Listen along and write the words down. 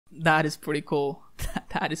That is pretty cool.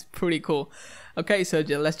 That is pretty cool. Okay, so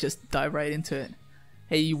let's just dive right into it.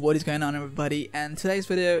 Hey, what is going on, everybody? And today's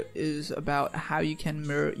video is about how you can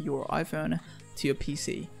mirror your iPhone to your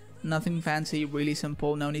PC. Nothing fancy, really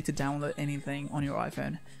simple. No need to download anything on your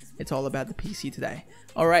iPhone. It's all about the PC today.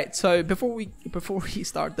 All right. So before we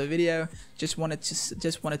start the video, just wanted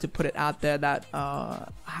to put it out there that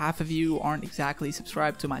half of you aren't exactly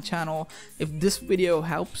subscribed to my channel. If this video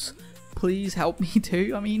helps, please help me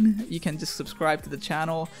too. I mean, you can just subscribe to the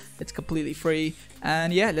channel. It's completely free.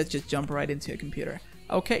 And yeah, let's just jump right into your computer.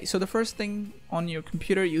 Okay, so the first thing on your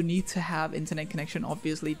computer, you need to have internet connection,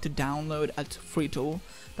 obviously, to download a free tool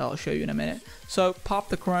that I'll show you in a minute. So pop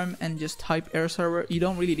the Chrome and just type air server. You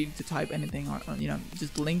don't really need to type anything, or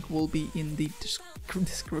just link will be in the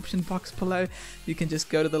description box below. You can just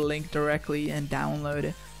go to the link directly and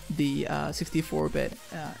download the 64-bit.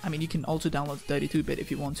 I mean, you can also download 32-bit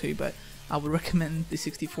if you want to, but I would recommend the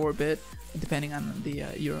 64-bit, depending on the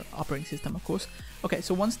your operating system, of course. Okay,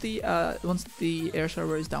 so once the air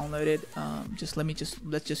server is downloaded,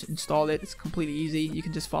 let's just install it. It's completely easy. You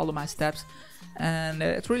can just follow my steps, and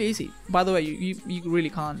it's really easy. By the way, you really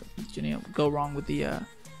can't go wrong with the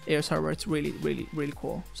air server. It's really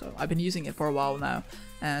cool. So I've been using it for a while now,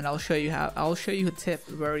 and I'll show you a tip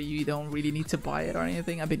where you don't really need to buy it or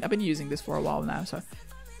anything. I've been using this for a while now, so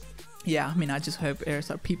yeah, I mean, I just hope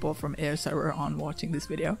people from air server aren't watching this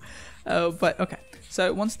video. But okay,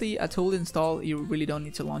 so once the tool is installed, you really don't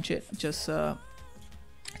need to launch it. Just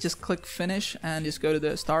click finish and just go to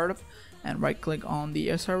the startup and right click on the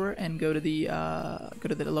air server and go to the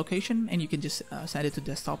location, and you can just send it to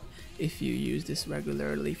desktop if you use this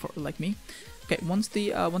regularly, for like me. Okay, once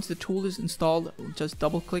the tool is installed, just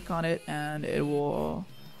double click on it and it will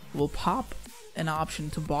pop an option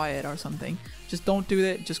to buy it or something. Just don't do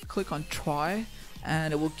that. Just click on try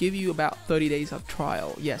and it will give you about 30 days of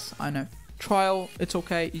trial. Yes, I know, trial, it's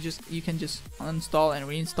okay. You can just uninstall and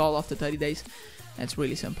reinstall after 30 days. It's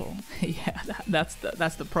really simple. Yeah, that's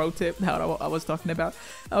the pro tip that I was talking about.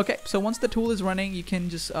 Okay, so once the tool is running, you can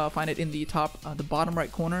just find it in the bottom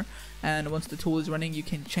right corner, and once the tool is running, you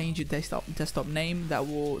can change your desktop name.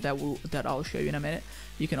 That I'll show you in a minute.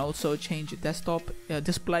 You can also change your desktop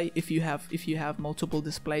display if you have multiple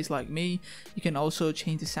displays like me. You can also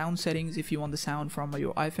change the sound settings if you want the sound from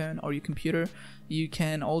your iPhone or your computer. You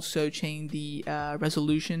can also change the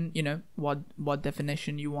resolution, what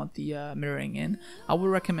definition you want the mirroring in. I would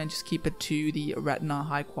recommend just keep it to the Retina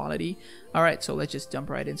high quality. Alright, so let's just jump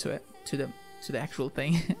right into it, to the actual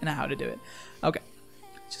thing and how to do it. Okay,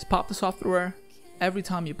 just pop the software. Every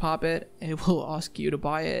time you pop it, it will ask you to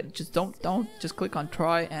buy it. Just just click on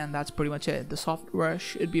try, and that's pretty much it. The software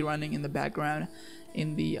should be running in the background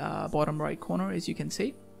in the bottom right corner, as you can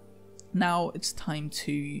see. Now it's time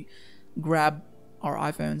to grab our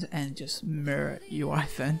iPhones and just mirror your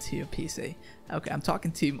iPhone to your PC. Okay, I'm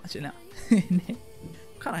talking too much now. I'm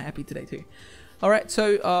kind of happy today too. Alright,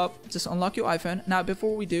 so just unlock your iPhone. Now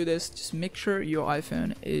before we do this, just make sure your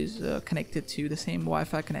iPhone is connected to the same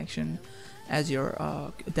Wi-Fi connection as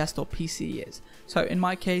your desktop PC is. So in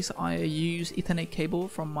my case, I use Ethernet cable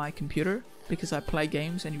from my computer because I play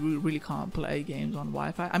games, and you really can't play games on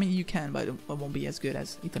Wi-Fi. I mean, you can, but it won't be as good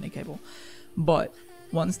as Ethernet cable. But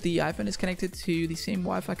once the iPhone is connected to the same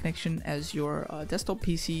Wi-Fi connection as your desktop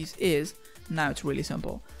PCs is, now it's really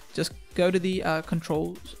simple. Just go to the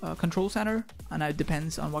control center, and it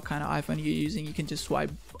depends on what kind of iPhone you're using. You can just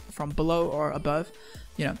swipe from below or above,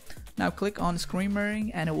 Now click on screen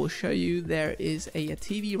mirroring, and it will show you there is a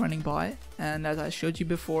TV running by, and as I showed you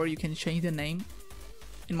before, you can change the name.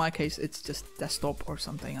 In my case, it's just desktop or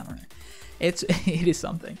something. I don't know. It is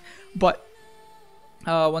something, but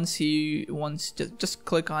just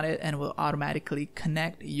click on it, and it will automatically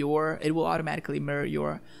mirror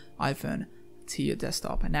your iPhone to your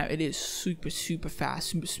desktop. And now it is super fast,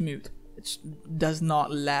 super smooth. It does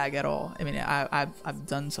not lag at all. I mean, I've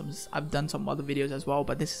done some other videos as well,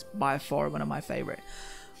 but this is by far one of my favorite.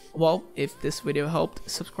 Well, if this video helped,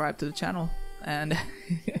 subscribe to the channel, and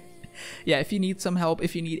yeah, if you need some help,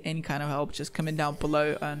 if you need any kind of help, just comment down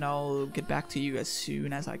below and I'll get back to you as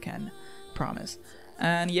soon as I can, promise.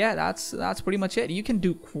 And yeah, that's pretty much it. You can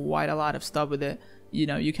do quite a lot of stuff with it.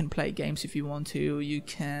 You can play games if you want to. You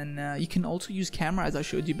can also use camera, as I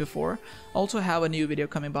showed you before. Also have a new video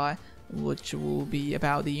coming by, which will be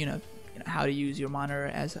about the how to use your monitor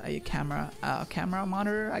as a camera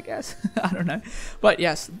monitor, I guess. I don't know, but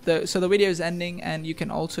yes, so the video is ending, and you can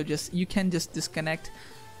also just disconnect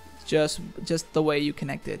just the way you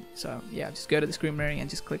connected. So yeah, just go to the screen mirroring and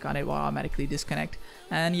just click on it, will automatically disconnect.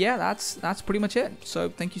 And yeah, that's pretty much it. So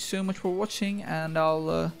thank you so much for watching, and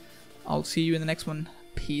I'll see you in the next one.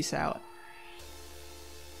 Peace out.